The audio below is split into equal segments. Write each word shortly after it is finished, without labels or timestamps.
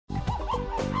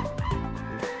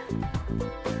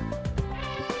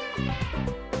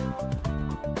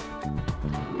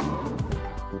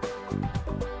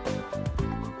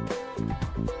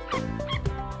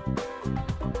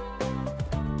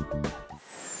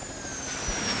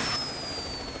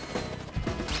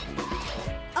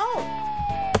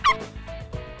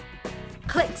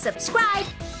subscribe,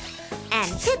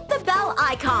 and hit the bell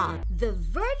icon. The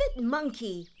Vervet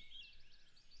Monkey.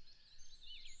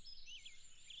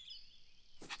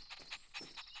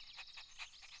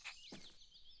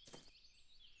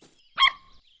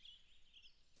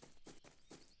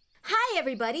 Hi,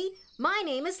 everybody. My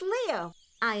name is Leo.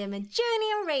 I am a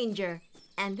junior ranger,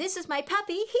 and this is my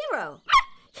puppy, Hero.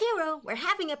 Hero, we're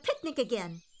having a picnic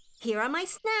again. Here are my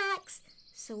snacks.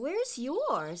 So where's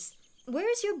yours?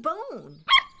 Where's your bone?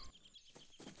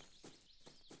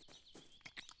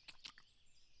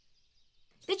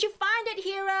 Did you find it,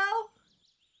 Hero?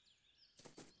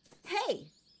 Hey,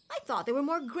 I thought there were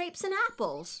more grapes and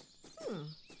apples.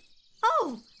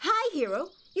 Oh, hi, Hero.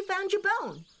 You found your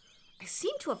bone. I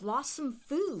seem to have lost some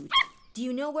food. Do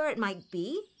you know where it might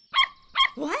be?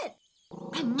 What?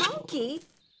 A monkey?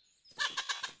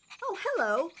 Oh,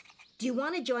 hello. Do you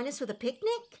want to join us with a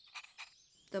picnic?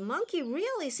 The monkey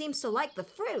really seems to like the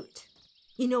fruit.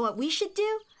 You know what we should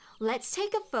do? Let's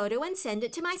take a photo and send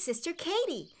it to my sister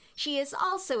Katie. She is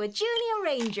also a junior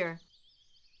ranger.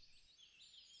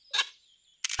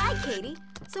 Hi, Katie.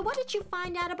 So what did you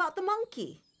find out about the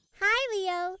monkey? Hi,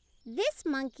 Leo. This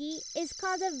monkey is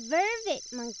called a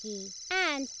vervet monkey.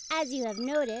 And, as you have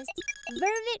noticed,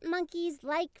 vervet monkeys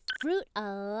like fruit a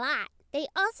lot. They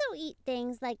also eat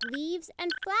things like leaves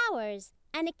and flowers.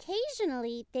 And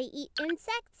occasionally, they eat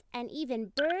insects and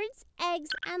even birds, eggs,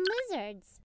 and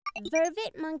lizards.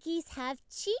 Vervet monkeys have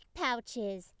cheek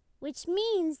pouches, which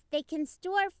means they can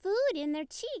store food in their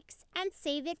cheeks and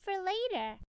save it for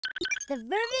later. The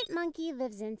vervet monkey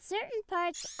lives in certain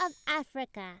parts of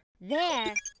Africa.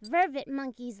 There, vervet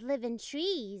monkeys live in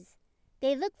trees.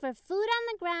 They look for food on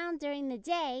the ground during the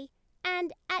day,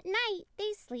 and at night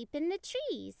they sleep in the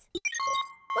trees.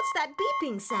 What's that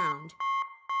beeping sound?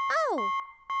 Oh,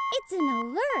 it's an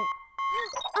alert.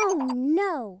 Oh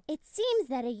no, it seems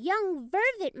that a young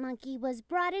vervet monkey was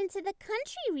brought into the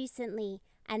country recently,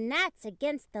 and that's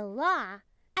against the law.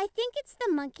 I think it's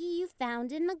the monkey you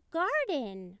found in the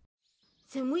garden.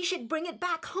 Then we should bring it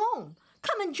back home.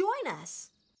 Come and join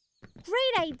us.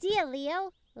 Great idea,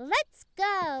 Leo. Let's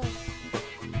go.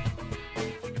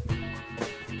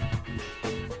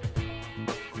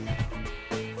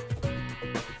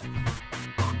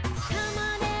 Come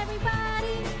on,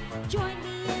 everybody. Join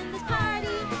me in this party.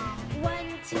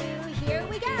 1, 2, here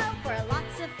we go. For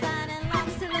lots of fun and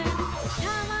lots to learn.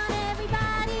 Come on,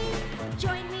 everybody.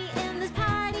 Join me in this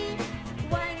party.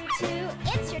 1, 2,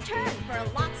 it's your turn for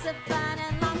lots of fun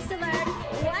and lots to learn.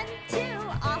 1, 2,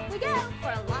 off we go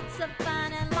for lots of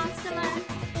fun and lots to learn.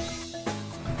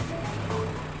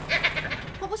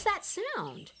 What was that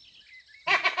sound?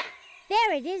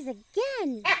 There it is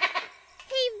again.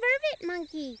 Hey, vervet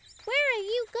monkey, where are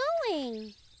you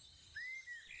going?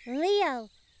 Leo,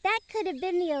 that could have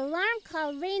been the alarm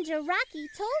call Ranger Rocky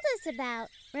told us about.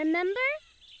 Remember?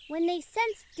 When they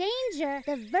sense danger,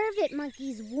 the vervet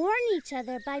monkeys warn each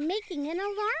other by making an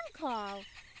alarm call.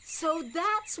 So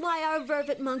that's why our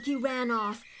vervet monkey ran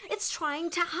off. It's trying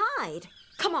to hide.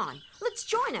 Come on, let's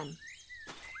join him.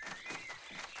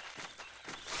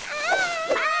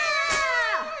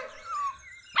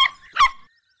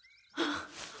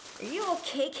 Are you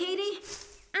okay, Katie?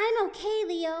 I'm okay,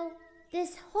 Leo.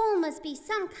 This hole must be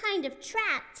some kind of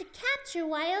trap to capture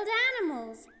wild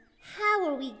animals. How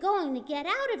are we going to get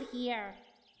out of here?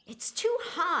 It's too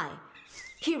high.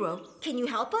 Hero, can you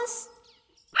help us?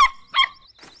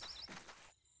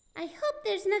 I hope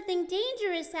there's nothing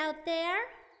dangerous out there.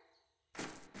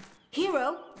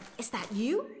 Hero, is that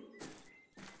you?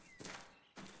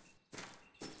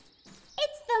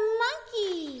 It's the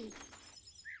monkey!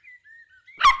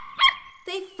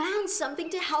 They found something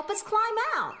to help us climb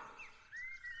out.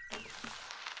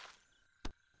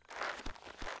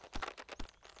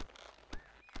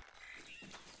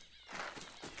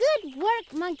 Good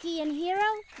work, Monkey and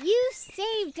Hero. You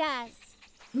saved us.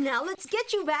 Now let's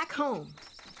get you back home.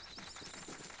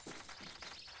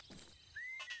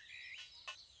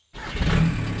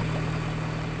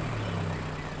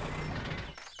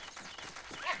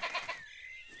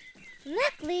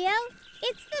 Look, Leo.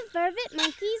 It's the vervet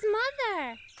monkey's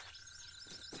mother.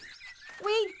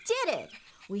 We did it!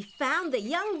 We found the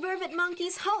young vervet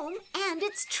monkey's home and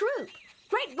its troop.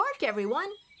 Great work, everyone!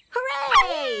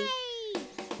 Hooray!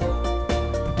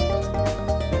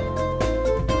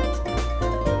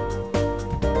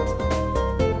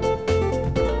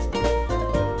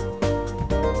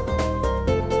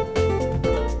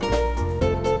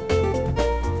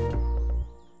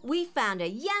 We found a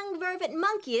young vervet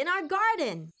monkey in our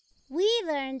garden. We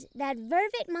learned that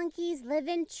vervet monkeys live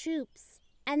in troops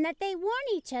and that they warn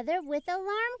each other with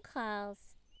alarm calls.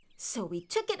 So we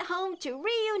took it home to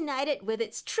reunite it with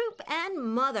its troop and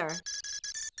mother.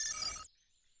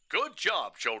 Good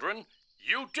job, children.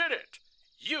 You did it.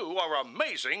 You are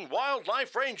amazing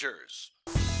wildlife rangers.